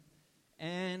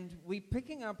we're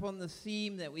picking up on the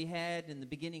theme that we had in the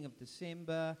beginning of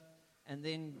December, and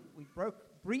then we broke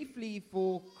briefly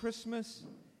for Christmas,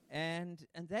 and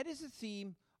that is the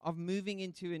theme of moving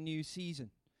into a new season.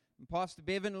 And Pastor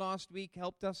Bevan last week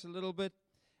helped us a little bit,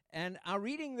 and our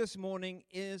reading this morning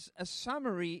is a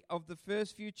summary of the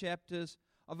first few chapters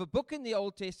of a book in the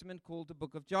Old Testament called the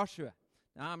Book of Joshua.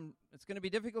 Now, it's going to be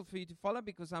difficult for you to follow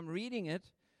because I'm reading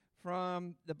it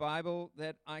from the Bible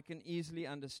that I can easily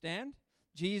understand.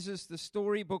 Jesus, the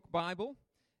Storybook Bible.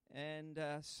 And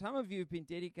some of you have been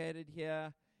dedicated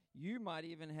here. You might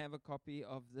even have a copy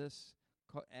of this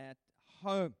at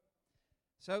home.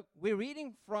 So we're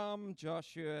reading from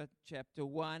Joshua chapter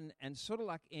 1 and sort of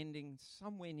like ending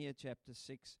somewhere near chapter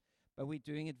 6, but we're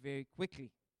doing it very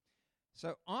quickly.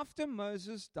 So after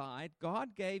Moses died,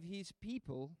 God gave his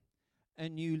people a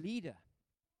new leader.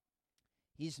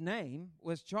 His name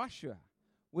was Joshua,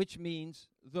 which means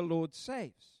the Lord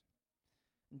saves.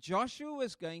 Joshua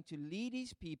was going to lead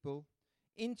his people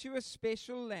into a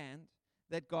special land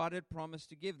that God had promised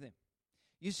to give them.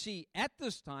 You see, at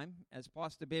this time, as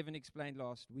Pastor Bevan explained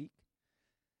last week,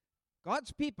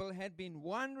 God's people had been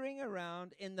wandering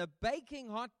around in the baking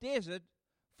hot desert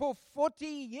for 40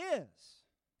 years.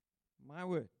 My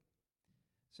word.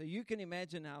 So you can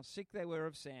imagine how sick they were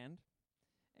of sand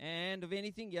and of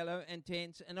anything yellow and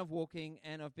tense and of walking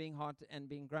and of being hot and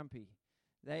being grumpy.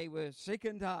 They were sick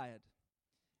and tired.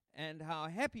 And how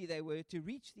happy they were to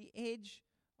reach the edge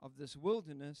of this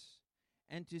wilderness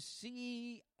and to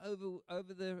see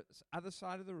over the other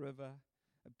side of the river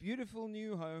a beautiful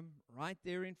new home right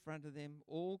there in front of them,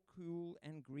 all cool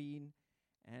and green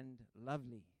and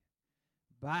lovely.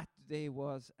 But there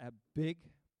was a big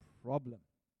problem.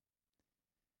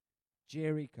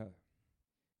 Jericho.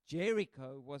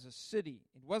 Jericho was a city.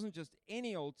 It wasn't just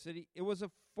any old city. It was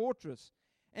a fortress.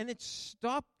 And it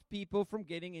stopped people from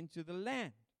getting into the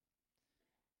land.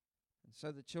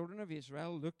 So the children of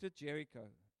Israel looked at Jericho,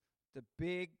 the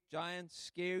big, giant,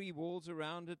 scary walls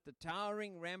around it, the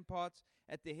towering ramparts,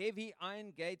 at the heavy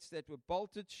iron gates that were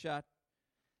bolted shut.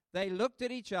 They looked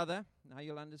at each other. Now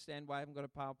you'll understand why I haven't got a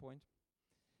PowerPoint.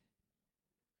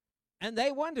 And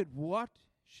they wondered, what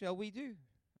shall we do?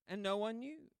 And no one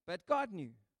knew, but God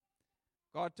knew.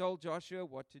 God told Joshua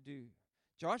what to do.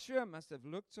 Joshua must have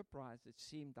looked surprised. It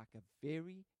seemed like a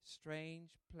very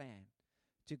strange plan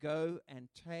to go and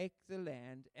take the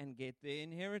land and get their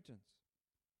inheritance.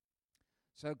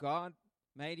 So God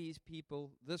made his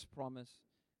people this promise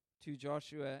to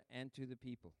Joshua and to the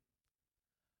people.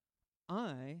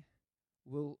 I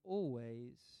will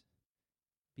always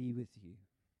be with you.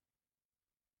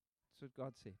 That's what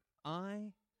God said.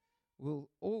 I will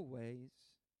always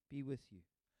be with you.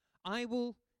 I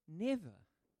will never,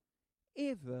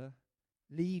 ever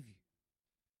leave you.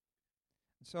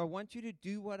 So I want you to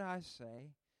do what I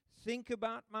say. Think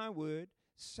about my word,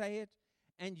 say it,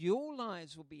 and your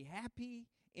lives will be happy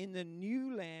in the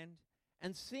new land,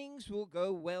 and things will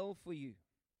go well for you.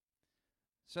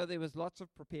 So there was lots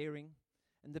of preparing,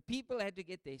 and the people had to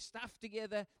get their stuff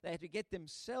together. They had to get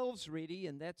themselves ready,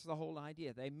 and that's the whole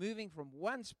idea. They're moving from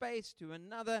one space to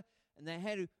another, and they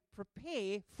had to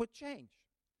prepare for change.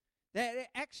 They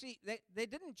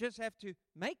didn't just have to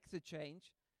make the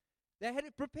change. They had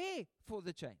to prepare for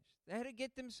the change. They had to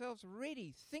get themselves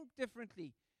ready, think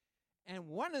differently. And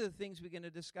one of the things we're going to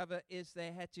discover is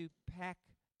they had to pack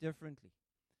differently.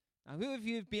 Now, who of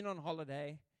you have been on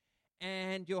holiday,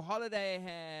 and your holiday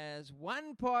has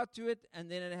one part to it, and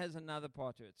then it has another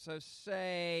part to it? So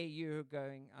say you're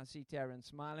going, I see Taryn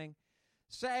smiling.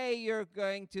 Say you're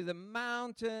going to the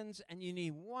mountains, and you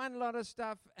need one lot of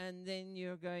stuff, and then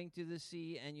you're going to the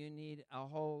sea, and you need a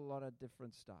whole lot of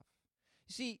different stuff.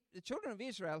 You see, the children of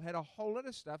Israel had a whole lot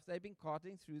of stuff they'd been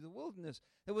carting through the wilderness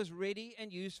that was ready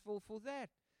and useful for that.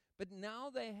 But now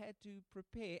they had to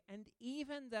prepare, and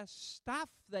even the stuff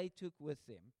they took with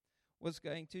them was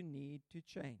going to need to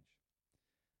change.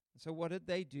 So what did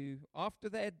they do? After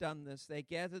they had done this, they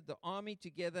gathered the army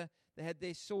together. They had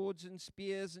their swords and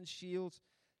spears and shields.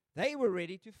 They were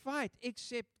ready to fight,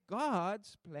 except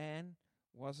God's plan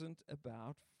wasn't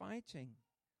about fighting.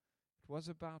 It was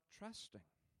about trusting.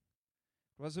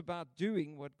 It was about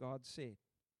doing what God said.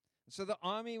 So the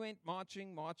army went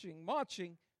marching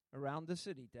around the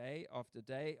city, day after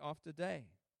day after day.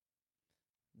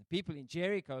 And the people in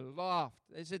Jericho laughed.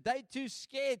 They said, they're too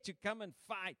scared to come and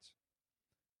fight.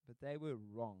 But they were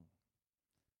wrong.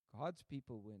 God's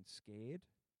people weren't scared.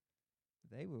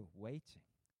 They were waiting.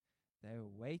 They were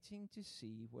waiting to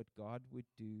see what God would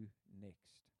do next.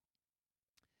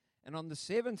 And on the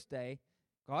seventh day,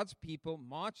 God's people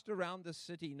marched around the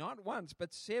city, not once,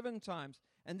 but 7 times.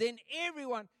 And then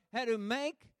everyone had to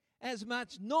make as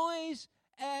much noise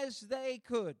as they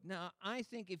could. Now, I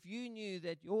think if you knew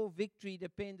that your victory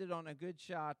depended on a good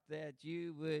shout, that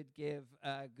you would give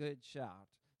a good shout.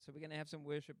 So we're going to have some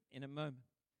worship in a moment.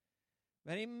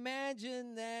 But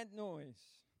imagine that noise.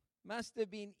 Must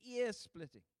have been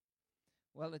ear-splitting.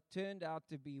 Well, it turned out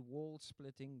to be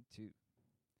wall-splitting too.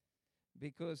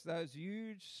 Because those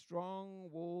huge, strong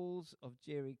walls of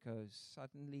Jericho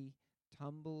suddenly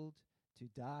tumbled to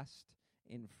dust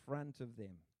in front of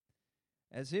them.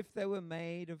 As if they were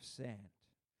made of sand,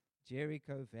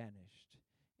 Jericho vanished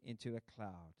into a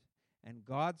cloud, and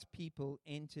God's people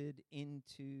entered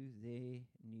into their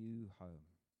new home.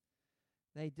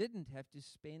 They didn't have to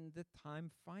spend the time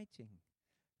fighting.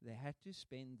 They had to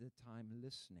spend the time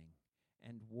listening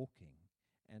and walking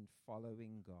and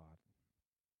following God.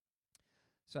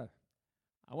 So,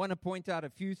 I want to point out a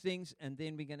few things, and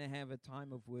then we're going to have a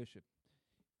time of worship.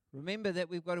 Remember that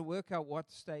we've got to work out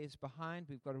what stays behind.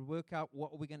 We've got to work out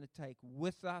what we're going to take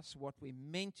with us, what we're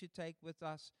meant to take with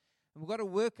us. And we've got to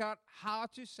work out how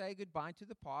to say goodbye to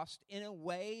the past in a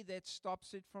way that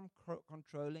stops it from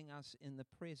controlling us in the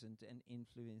present and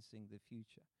influencing the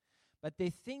future. But there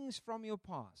are things from your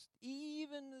past,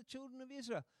 even the children of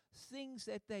Israel, things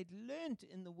that they'd learned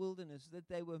in the wilderness that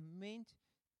they were meant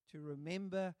to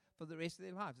remember for the rest of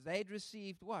their lives. They'd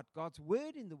received what? God's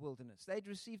word in the wilderness. They'd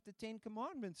received the 10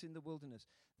 Commandments in the wilderness.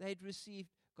 They'd received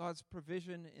God's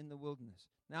provision in the wilderness.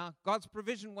 Now, God's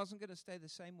provision wasn't going to stay the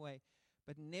same way,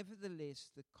 but nevertheless,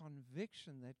 the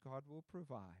conviction that God will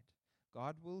provide,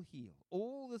 God will heal,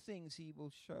 all the things He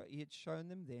had shown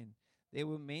them then, they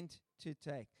were meant to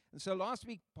take. And so last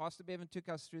week, Pastor Bevan took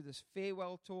us through this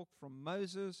farewell talk from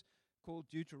Moses called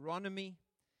Deuteronomy,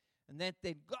 and that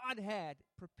God had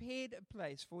prepared a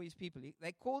place for His people.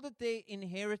 They called it their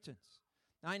inheritance.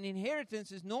 Now, an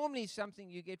inheritance is normally something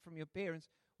you get from your parents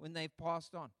when they've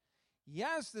passed on.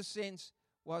 Yes, the sense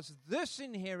was this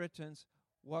inheritance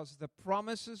was the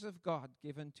promises of God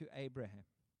given to Abraham.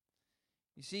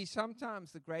 You see,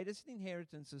 sometimes the greatest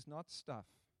inheritance is not stuff,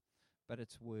 but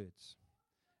it's words.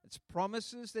 It's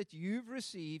promises that you've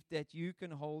received that you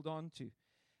can hold on to.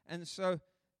 And so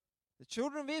the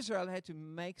children of Israel had to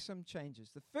make some changes.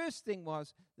 The first thing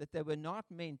was that they were not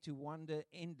meant to wander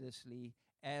endlessly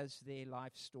as their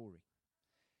life story.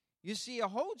 You see, a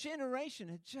whole generation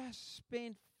had just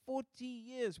spent 40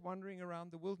 years wandering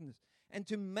around the wilderness. And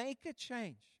to make a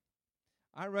change,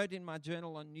 I wrote in my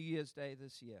journal on New Year's Day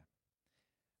this year,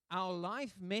 our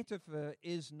life metaphor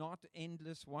is not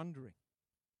endless wandering.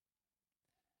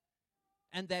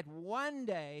 And that one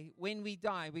day, when we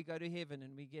die, we go to heaven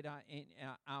and we get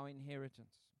our inheritance.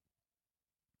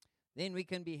 Then we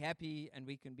can be happy and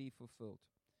we can be fulfilled.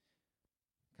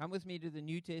 Come with me to the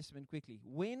New Testament quickly.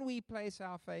 When we place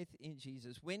our faith in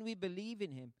Jesus, when we believe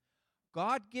in Him,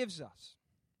 God gives us,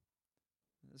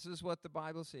 this is what the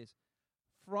Bible says,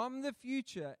 from the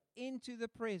future into the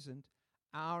present,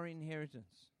 our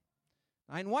inheritance.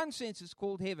 Now, in one sense, it's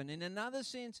called heaven. In another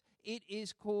sense, it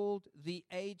is called the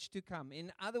age to come.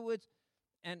 In other words,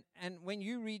 and when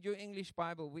you read your English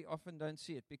Bible, we often don't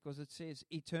see it because it says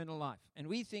eternal life. And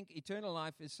we think eternal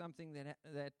life is something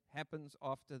that happens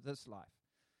after this life.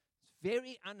 It's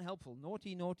very unhelpful,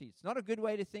 naughty. It's not a good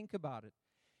way to think about it.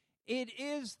 It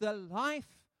is the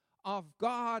life of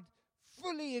God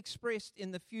fully expressed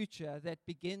in the future that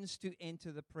begins to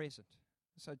enter the present.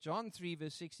 So John 3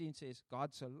 verse 16 says,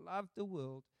 God so loved the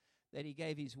world that He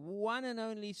gave His one and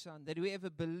only Son, that whoever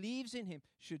believes in Him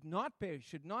should not perish,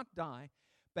 should not die,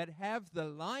 but have the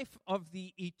life of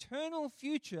the eternal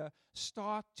future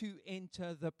start to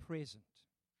enter the present.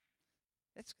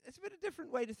 It's a bit of a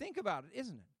different way to think about it,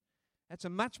 isn't it? That's a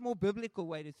much more biblical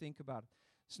way to think about it.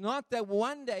 It's not that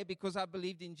one day, because I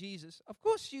believed in Jesus, of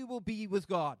course you will be with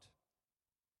God.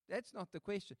 That's not the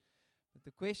question. But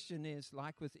the question is,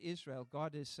 like with Israel,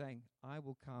 God is saying, I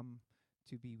will come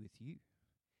to be with you.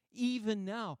 Even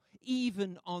now,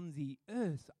 even on the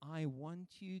earth, I want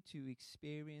you to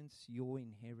experience your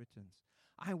inheritance.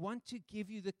 I want to give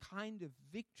you the kind of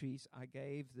victories I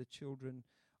gave the children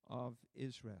of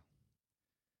Israel.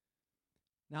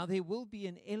 Now, there will be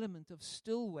an element of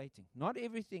still waiting. Not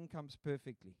everything comes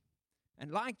perfectly. And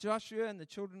like Joshua and the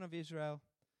children of Israel,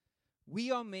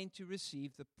 we are meant to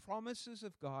receive the promises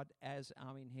of God as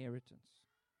our inheritance.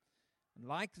 And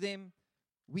like them,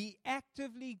 we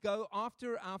actively go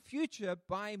after our future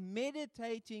by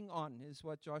meditating on, is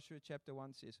what Joshua chapter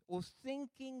 1 says, or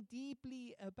thinking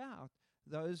deeply about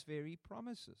those very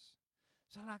promises.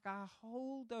 So like I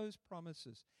hold those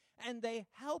promises, and they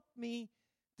help me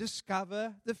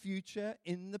discover the future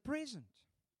in the present.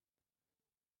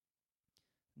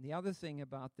 And the other thing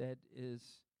about that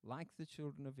is, like the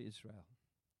children of Israel,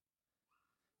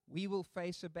 we will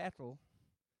face a battle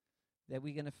that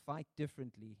we're going to fight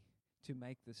differently to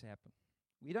make this happen.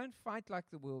 We don't fight like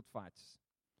the world fights,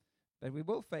 but we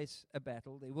will face a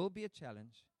battle. There will be a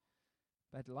challenge.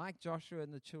 But like Joshua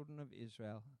and the children of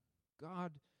Israel,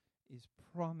 God is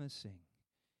promising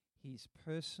his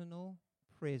personal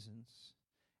presence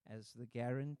as the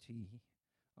guarantee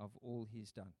of all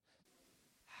he's done.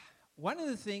 One of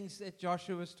the things that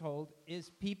Joshua was told is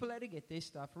people had to get their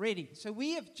stuff ready. So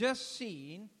we have just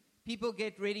seen people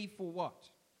get ready for what?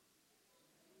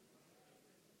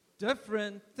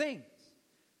 Different things.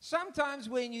 Sometimes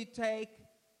when you take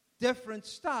different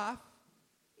stuff,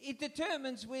 it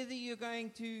determines whether you're going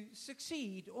to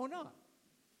succeed or not.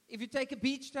 If you take a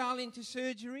beach towel into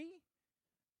surgery,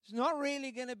 it's not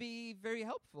really going to be very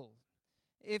helpful.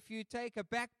 If you take a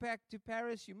backpack to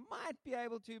Paris, you might be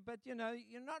able to, but you're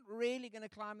not really going to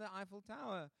climb the Eiffel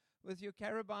Tower with your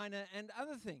carabiner and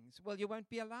other things. Well, you won't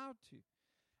be allowed to.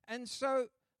 And so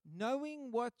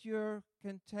knowing what you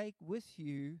can take with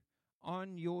you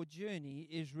on your journey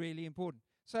is really important.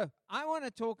 So I want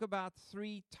to talk about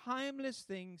 3 timeless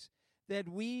things that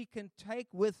we can take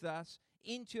with us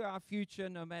into our future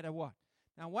no matter what.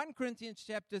 Now, 1 Corinthians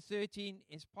chapter 13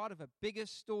 is part of a bigger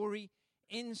story.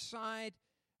 Inside,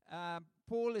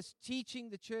 Paul is teaching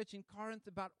the church in Corinth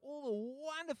about all the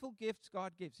wonderful gifts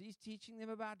God gives. He's teaching them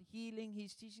about healing.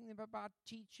 He's teaching them about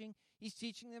teaching. He's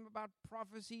teaching them about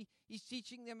prophecy. He's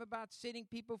teaching them about setting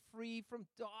people free from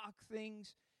dark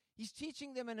things. He's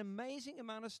teaching them an amazing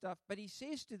amount of stuff, but he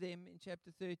says to them in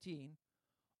chapter 13,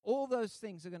 all those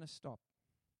things are going to stop.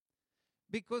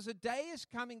 Because a day is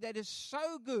coming that is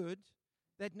so good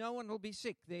that no one will be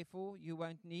sick. Therefore, you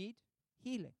won't need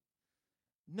healing.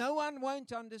 No one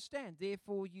won't understand.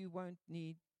 Therefore, you won't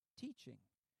need teaching.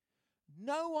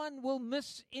 No one will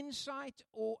miss insight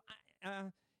or,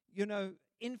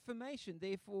 information.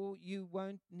 Therefore, you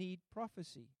won't need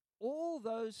prophecy. All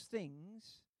those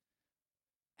things,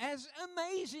 as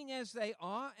amazing as they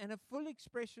are, and a full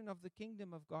expression of the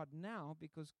kingdom of God now,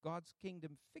 because God's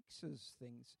kingdom fixes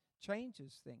things,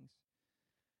 changes things,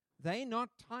 they're not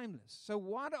timeless. So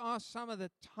what are some of the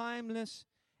timeless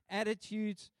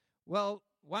attitudes? Well,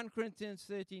 1 Corinthians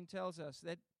 13 tells us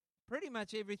that pretty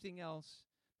much everything else,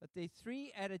 but there are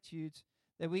 3 attitudes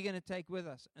that we're going to take with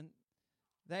us. And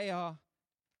they are,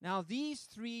 now these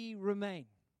 3 remain.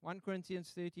 1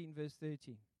 Corinthians 13 verse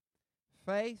 13.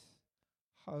 Faith,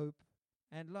 hope,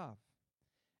 and love.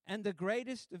 And the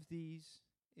greatest of these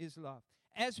is love.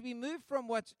 As we move from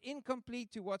what's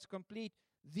incomplete to what's complete,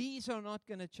 these are not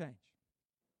going to change.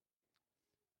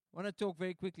 I want to talk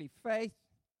very quickly. Faith,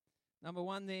 number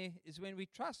 1 there, is when we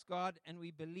trust God and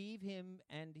we believe him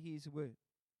and his word.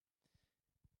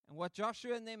 And what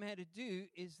Joshua and them had to do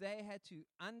is they had to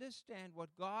understand what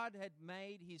God had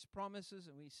made his promises,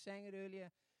 and we sang it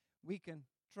earlier. We can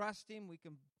trust him. We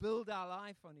can build our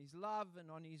life on his love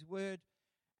and on his word.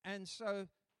 And so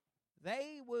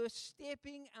they were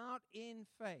stepping out in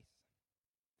faith.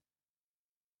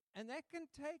 And that can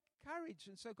take courage.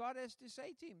 And so God has to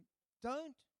say to him,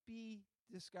 don't be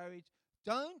discouraged.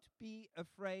 Don't be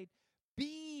afraid.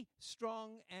 Be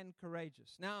strong and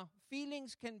courageous. Now,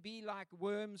 feelings can be like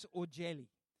worms or jelly.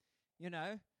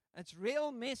 It's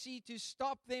real messy to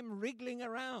stop them wriggling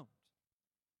around.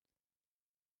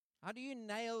 How do you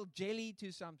nail jelly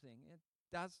to something? It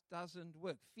doesn't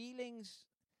work. Feelings,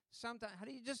 sometimes, how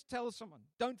do you just tell someone,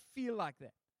 don't feel like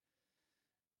that?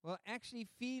 Well, actually,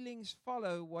 feelings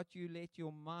follow what you let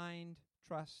your mind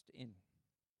trust in.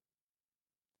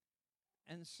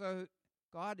 And so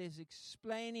God is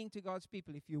explaining to God's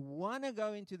people, if you want to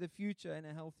go into the future in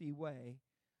a healthy way,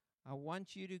 I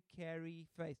want you to carry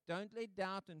faith. Don't let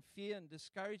doubt and fear and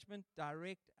discouragement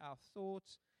direct our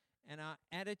thoughts and our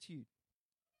attitude.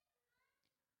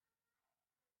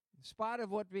 In spite of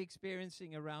what we're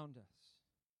experiencing around us,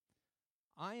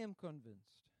 I am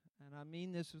convinced, and I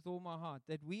mean this with all my heart,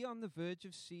 that we are on the verge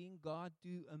of seeing God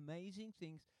do amazing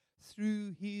things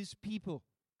through his people.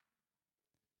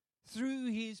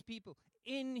 Through his people,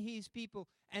 in his people,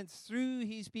 and through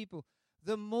his people.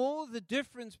 The more the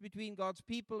difference between God's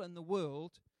people and the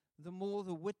world, the more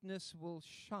the witness will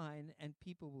shine and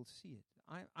people will see it.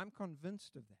 I'm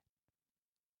convinced of that.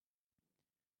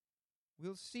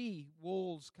 We'll see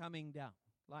walls coming down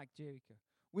like Jericho.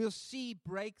 We'll see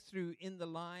breakthrough in the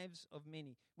lives of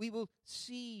many. We will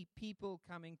see people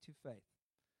coming to faith.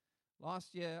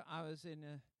 Last year, I was in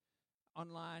an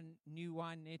online New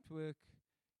Wine Network,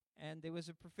 and there was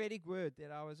a prophetic word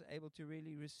that I was able to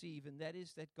really receive, and that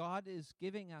is that God is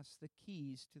giving us the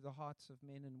keys to the hearts of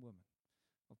men and women,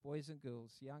 of boys and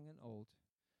girls, young and old.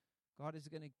 God is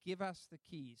going to give us the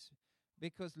keys,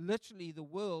 because literally the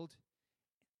world,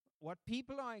 what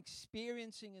people are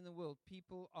experiencing in the world,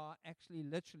 people are actually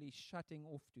literally shutting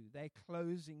off to. They're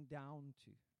closing down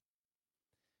to.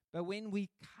 But when we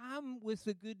come with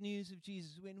the good news of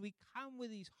Jesus, when we come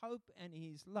with his hope and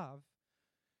his love,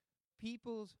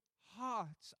 people's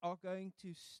hearts are going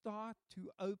to start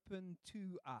to open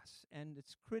to us. And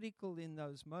it's critical in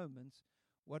those moments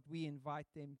what we invite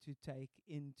them to take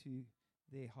into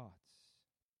their hearts.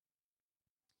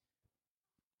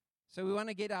 So we want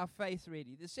to get our faith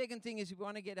ready. The second thing is we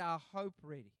want to get our hope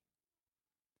ready.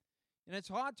 And it's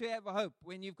hard to have a hope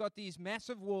when you've got these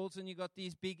massive walls and you've got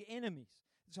these big enemies.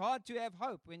 It's hard to have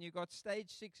hope when you've got stage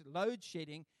 6 load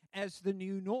shedding as the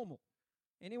new normal.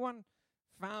 Anyone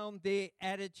found their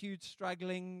attitude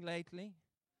struggling lately?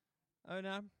 Oh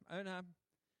no.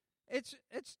 It's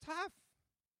tough.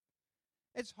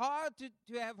 It's hard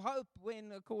to have hope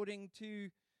when, according to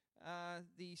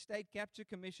the State Capture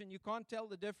Commission, you can't tell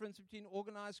the difference between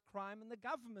organized crime and the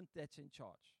government that's in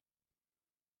charge.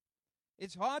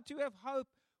 It's hard to have hope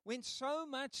when so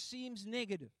much seems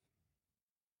negative.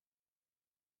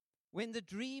 When the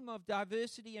dream of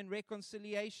diversity and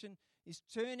reconciliation is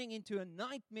turning into a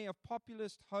nightmare of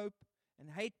populist hope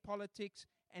and hate politics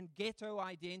and ghetto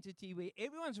identity, where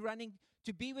everyone's running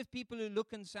to be with people who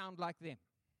look and sound like them.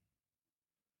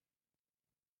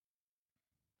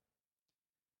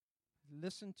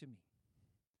 Listen to me.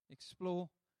 Explore.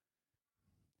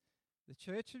 The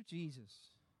Church of Jesus,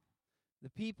 the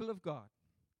people of God,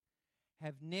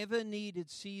 have never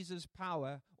needed Caesar's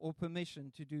power or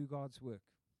permission to do God's work.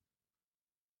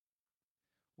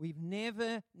 We've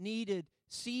never needed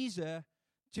Caesar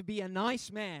to be a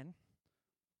nice man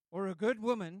or a good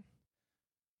woman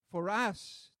for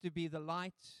us to be the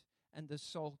light and the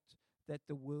salt that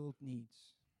the world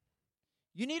needs.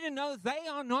 You need to know they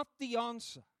are not the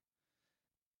answer.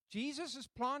 Jesus has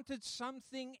planted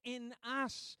something in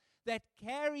us that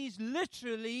carries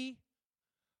literally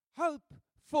hope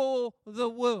for the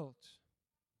world.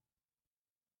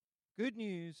 Good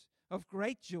news of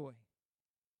great joy.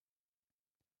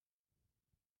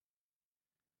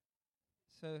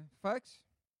 So, folks,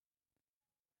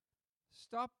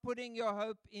 stop putting your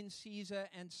hope in Caesar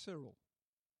and Cyril.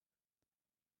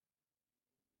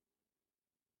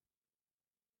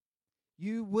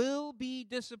 You will be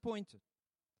disappointed.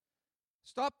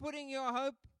 Stop putting your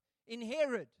hope in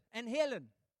Herod and Helen.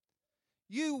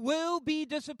 You will be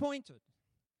disappointed.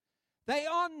 They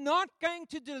are not going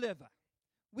to deliver.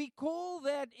 We call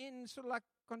that in sort of like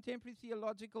contemporary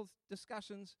theological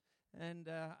discussions, and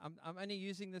I'm only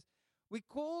using this. We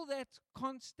call that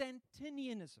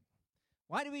Constantinianism.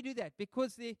 Why do we do that?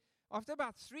 Because after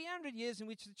about 300 years in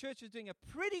which the church was doing a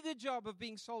pretty good job of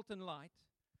being salt and light,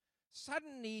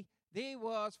 suddenly there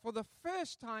was, for the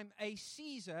first time, a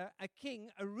Caesar, a king,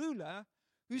 a ruler,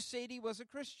 who said he was a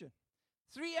Christian.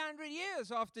 300 years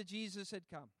after Jesus had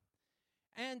come.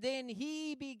 And then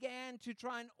he began to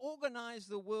try and organize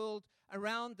the world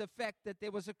around the fact that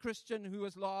there was a Christian who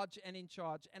was large and in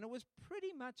charge. And it was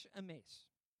pretty much a mess.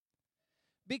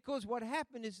 Because what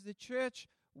happened is the church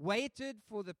waited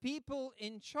for the people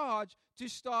in charge to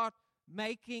start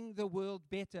making the world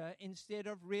better instead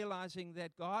of realizing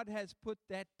that God has put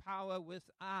that power with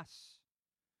us.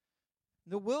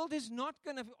 The world is not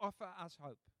going to offer us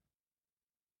hope.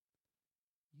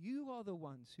 You are the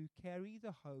ones who carry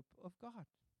the hope of God.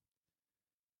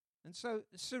 And so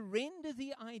surrender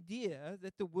the idea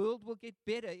that the world will get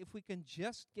better if we can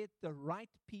just get the right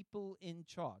people in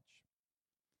charge.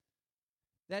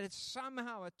 That it's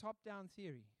somehow a top-down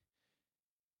theory.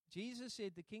 Jesus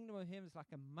said the kingdom of heaven is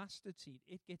like a mustard seed.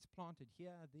 It gets planted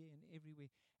here, there, and everywhere,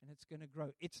 and it's going to grow.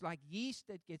 It's like yeast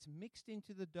that gets mixed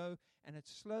into the dough, and it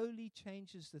slowly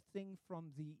changes the thing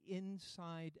from the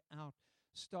inside out.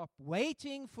 Stop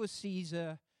waiting for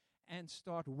Caesar and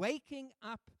start waking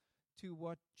up to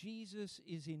what Jesus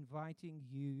is inviting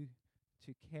you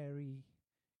to carry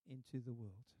into the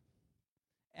world.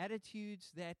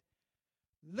 Attitudes that,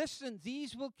 listen,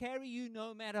 these will carry you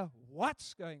no matter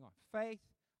what's going on. Faith,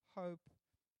 hope,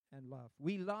 and love.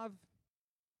 We love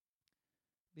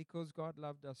because God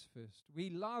loved us first. We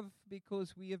love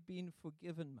because we have been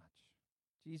forgiven much.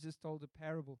 Jesus told a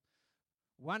parable.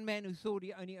 One man who thought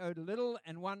he only owed a little,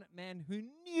 and one man who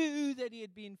knew that he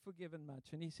had been forgiven much.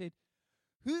 And he said,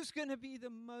 who's going to be the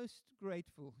most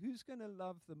grateful? Who's going to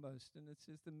love the most? And it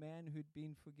says the man who'd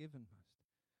been forgiven most.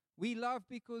 We love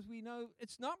because we know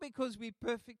it's not because we're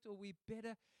perfect or we're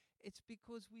better. It's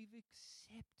because we've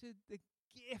accepted the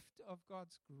gift of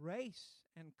God's grace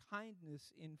and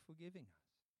kindness in forgiving us.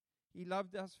 He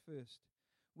loved us first.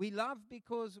 We love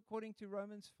because, according to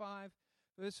Romans 5,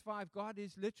 verse 5, God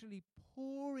is literally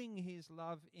pouring his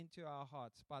love into our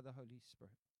hearts by the Holy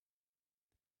Spirit.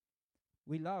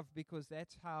 We love because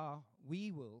that's how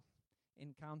we will,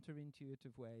 in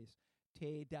counterintuitive ways,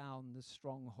 tear down the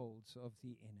strongholds of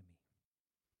the enemy.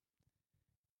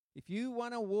 If you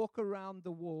want to walk around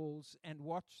the walls and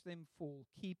watch them fall,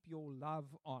 keep your love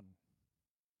on.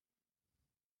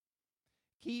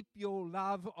 Keep your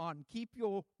love on. Keep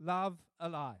your love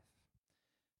alive.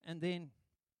 And then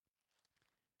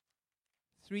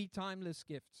 3 timeless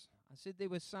gifts. I said there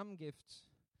were some gifts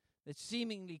that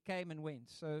seemingly came and went.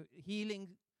 So healing,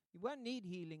 you won't need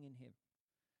healing in heaven.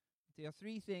 There are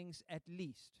 3 things at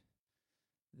least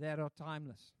that are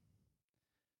timeless.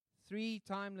 3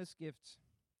 timeless gifts.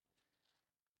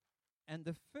 And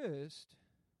the first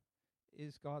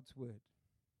is God's word.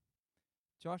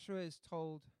 Joshua is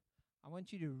told, I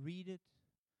want you to read it.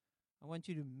 I want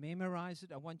you to memorize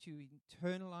it. I want you to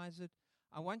internalize it.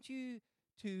 I want you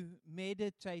to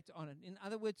meditate on it. In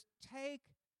other words,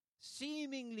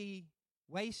 seemingly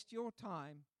waste your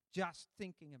time just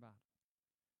thinking about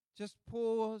it. Just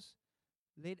pause,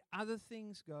 let other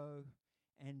things go,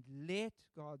 and let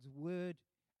God's word,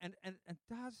 and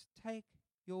does take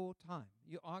your time.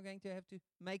 You are going to have to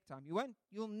make time.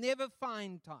 You'll never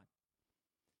find time.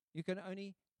 You can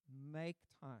only make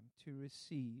time to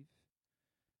receive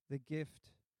the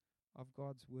gift of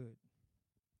God's word.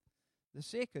 The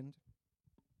second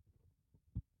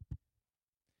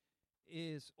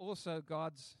is also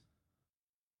God's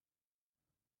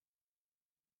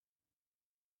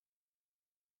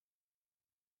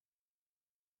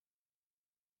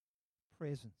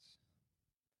presence.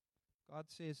 God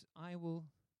says, I will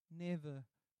never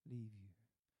leave you.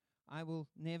 I will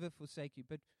never forsake you.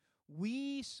 But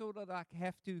we sort of like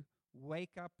have to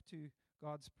wake up to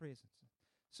God's presence.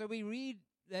 So we read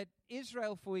that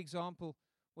Israel, for example,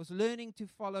 was learning to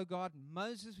follow God.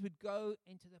 Moses would go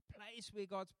into the place where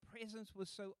God's presence was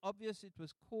so obvious. It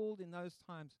was called in those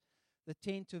times the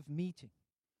tent of meeting.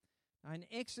 Now in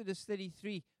Exodus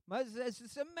 33, Moses has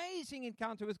this amazing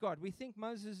encounter with God. We think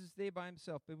Moses is there by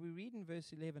himself, but we read in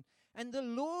verse 11, and the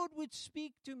Lord would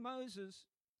speak to Moses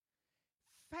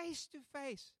face to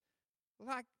face,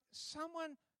 like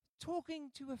someone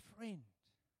talking to a friend.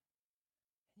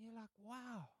 And you're like,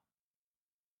 wow.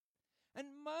 And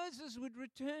Moses would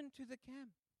return to the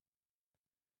camp.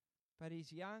 But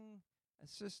his young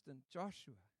assistant,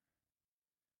 Joshua,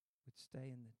 would stay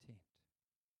in the tent.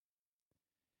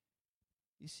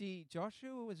 You see,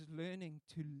 Joshua was learning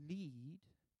to lead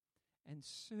and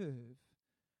serve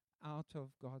out of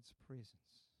God's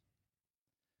presence.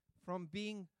 From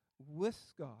being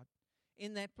with God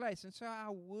in that place. And so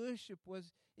our worship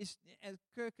is, as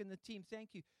Kirk and the team, thank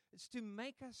you, it's to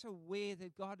make us aware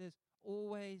that God is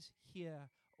always here,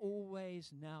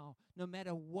 always now, no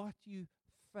matter what you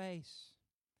face.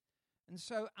 And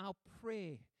so our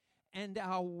prayer and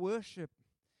our worship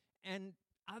and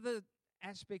other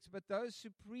aspects, but those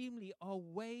supremely are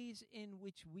ways in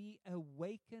which we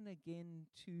awaken again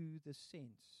to the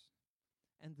sense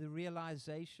and the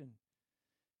realization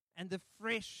and the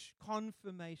fresh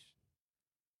confirmation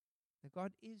that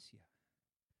God is here.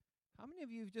 How many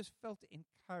of you have just felt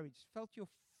encouraged, felt your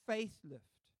faith lift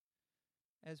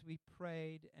as we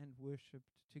prayed and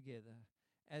worshiped together,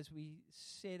 as we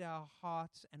set our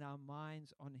hearts and our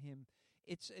minds on Him?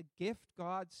 It's a gift.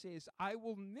 God says, I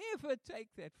will never take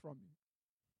that from you.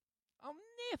 I'll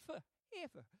never,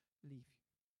 ever leave you.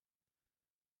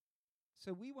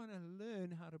 So we want to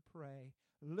learn how to pray,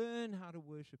 learn how to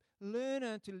worship, learn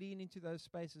how to lean into those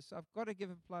spaces. So I've got to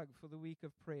give a plug for the week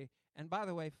of prayer. And by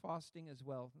the way, fasting as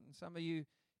well. And some of you,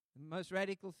 the most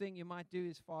radical thing you might do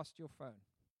is fast your phone.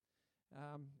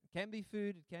 It can be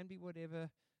food, it can be whatever,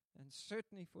 and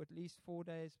certainly for at least 4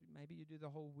 days. Maybe you do the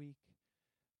whole week.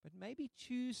 But maybe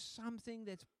choose something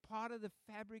that's part of the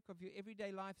fabric of your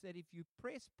everyday life, that if you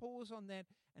press pause on that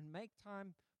and make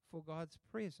time for God's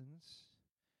presence,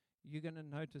 you're going to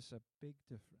notice a big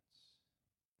difference.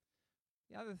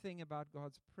 The other thing about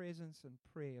God's presence and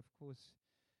prayer, of course,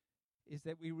 is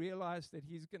that we realize that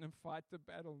He's going to fight the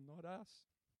battle, not us.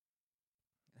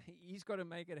 He's got to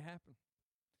make it happen.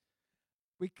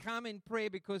 We come in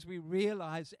prayer because we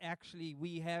realize actually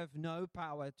we have no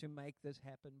power to make this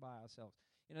happen by ourselves.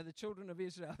 You know, the children of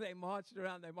Israel, they marched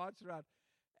around,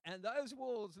 and those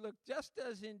walls looked just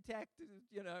as intact,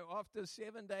 after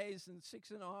 7 days and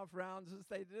 6.5 rounds as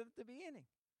they did at the beginning.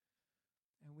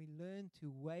 And we learn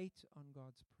to wait on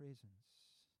God's presence.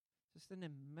 Just an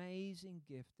amazing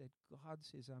gift that God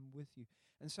says, I'm with you.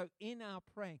 And so in our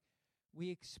praying, we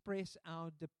express our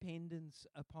dependence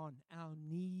upon, our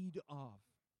need of.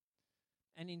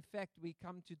 And in fact, we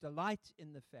come to delight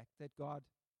in the fact that God,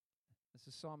 as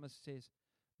the psalmist says,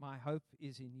 my hope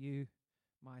is in you.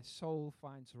 My soul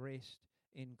finds rest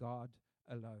in God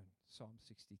alone. Psalm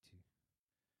 62.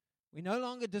 We're no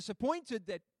longer disappointed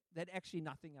that actually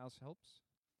nothing else helps.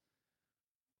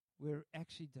 We're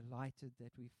actually delighted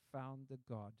that we found the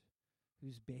God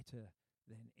who's better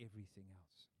than everything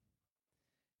else.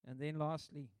 And then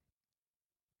lastly,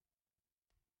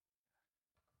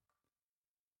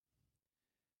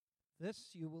 this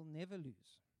you will never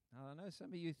lose. Now, I know some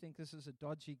of you think this is a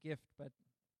dodgy gift, but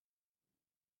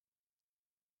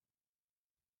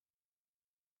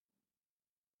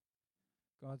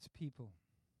God's people,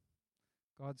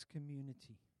 God's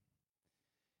community.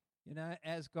 You know,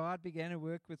 as God began to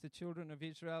work with the children of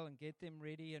Israel and get them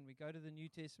ready, and we go to the New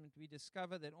Testament, we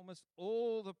discover that almost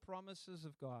all the promises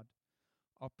of God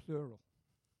are plural.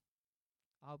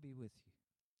 I'll be with you.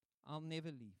 I'll never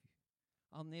leave you.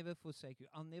 I'll never forsake you.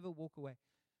 I'll never walk away.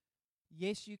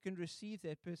 Yes, you can receive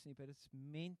that personally, but it's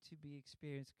meant to be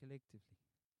experienced collectively.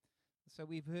 So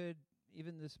we've heard,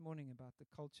 even this morning, about the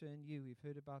culture in you. We've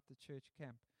heard about the church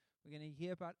camp. We're going to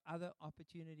hear about other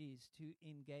opportunities to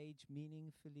engage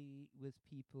meaningfully with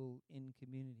people in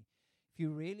community. If you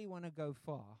really want to go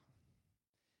far,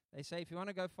 they say if you want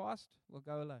to go fast, we'll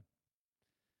go alone.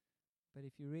 But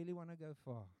if you really want to go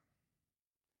far,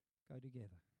 go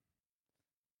together.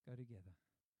 Go together.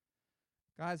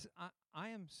 Guys, I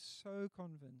am so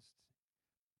convinced,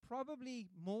 probably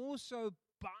more so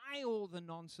by all the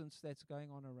nonsense that's going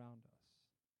on around us,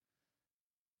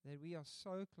 that we are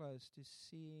so close to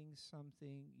seeing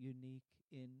something unique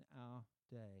in our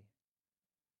day.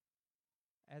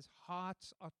 As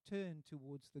hearts are turned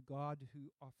towards the God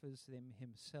who offers them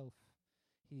himself,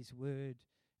 his word,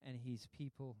 and his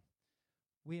people,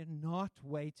 we're not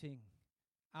waiting.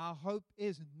 Our hope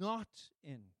is not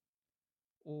in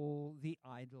all the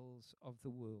idols of the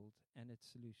world and its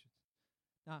solutions.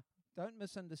 Now, don't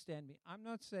misunderstand me. I'm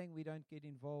not saying we don't get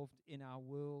involved in our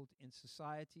world, in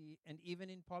society, and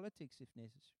even in politics if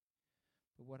necessary.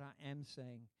 But what I am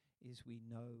saying is we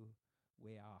know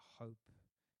where our hope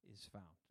is found.